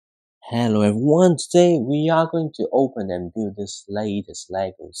Hello everyone, today we are going to open and build this latest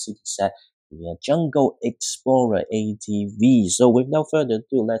LEGO city set, the Jungle Explorer ATV. So without further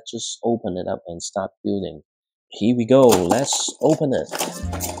ado, let's just open it up and start building. Here we go, let's open it.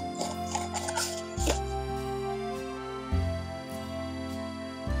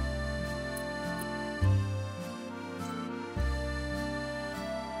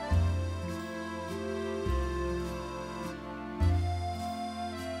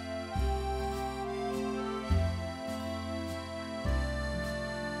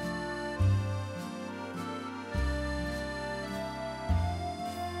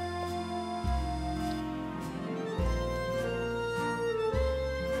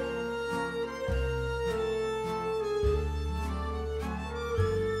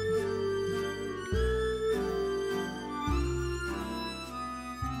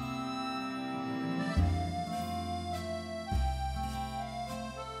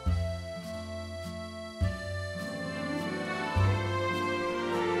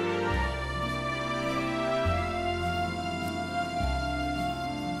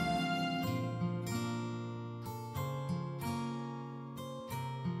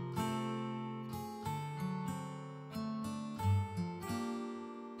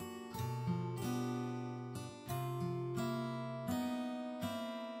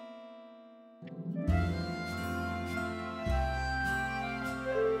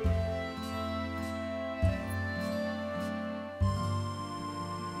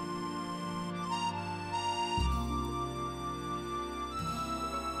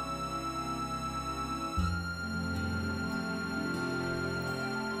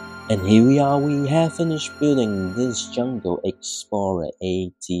 And here we are, we have finished building this Jungle Explorer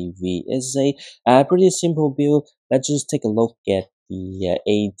ATV. It's a pretty simple build. Let's just take a look at the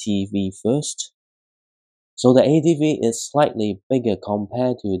ATV first. So the ATV is slightly bigger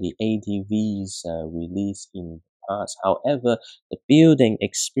compared to the ATVs released in the past. However, the building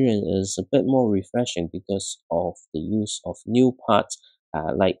experience is a bit more refreshing because of the use of new parts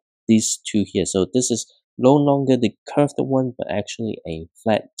like these two here. So this is no longer the curved one, but actually a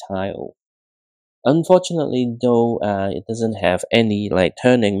flat tile. Unfortunately, though, it doesn't have any like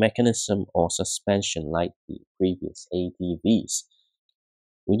turning mechanism or suspension like the previous ATVs.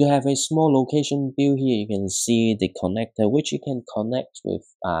 We do have a small location view here. You can see the connector, which you can connect with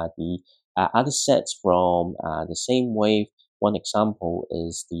the other sets from the same wave. One example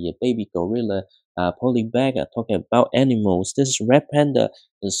is the baby gorilla polybag. Talking about animals, this Red Panda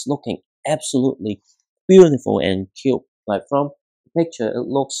is looking absolutely beautiful and cute. Like from the picture, it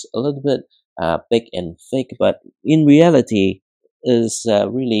looks a little bit big and fake, but in reality, is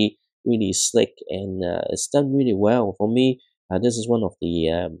really slick and it's done really well for me. This is one of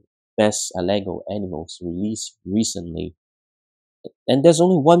the best LEGO animals released recently. And there's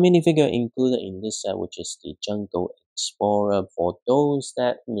only one minifigure included in this set, which is the Jungle Explorer. For those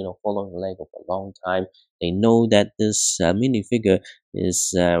that following LEGO for a long time, they know that this minifigure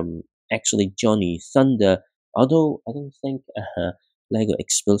is actually Johnny Thunder. Although I don't think LEGO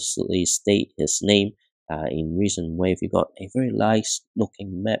explicitly state his name in recent wave. We got a very nice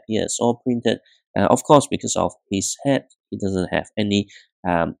looking map here. It's all printed, of course, because of his head. He doesn't have any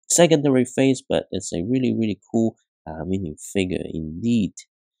secondary face, but it's a really cool minifigure indeed.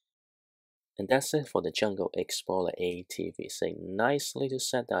 And that's it for the Jungle Explorer ATV. It's a nice little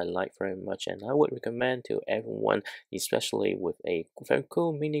set that I like very much, and I would recommend to everyone, especially with a very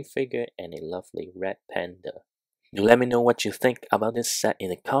cool minifigure and a lovely red panda. Do let me know what you think about this set in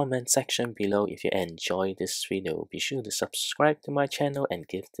the comment section below. If you enjoyed this video, be sure to subscribe to my channel and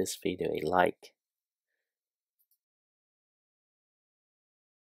give this video a like.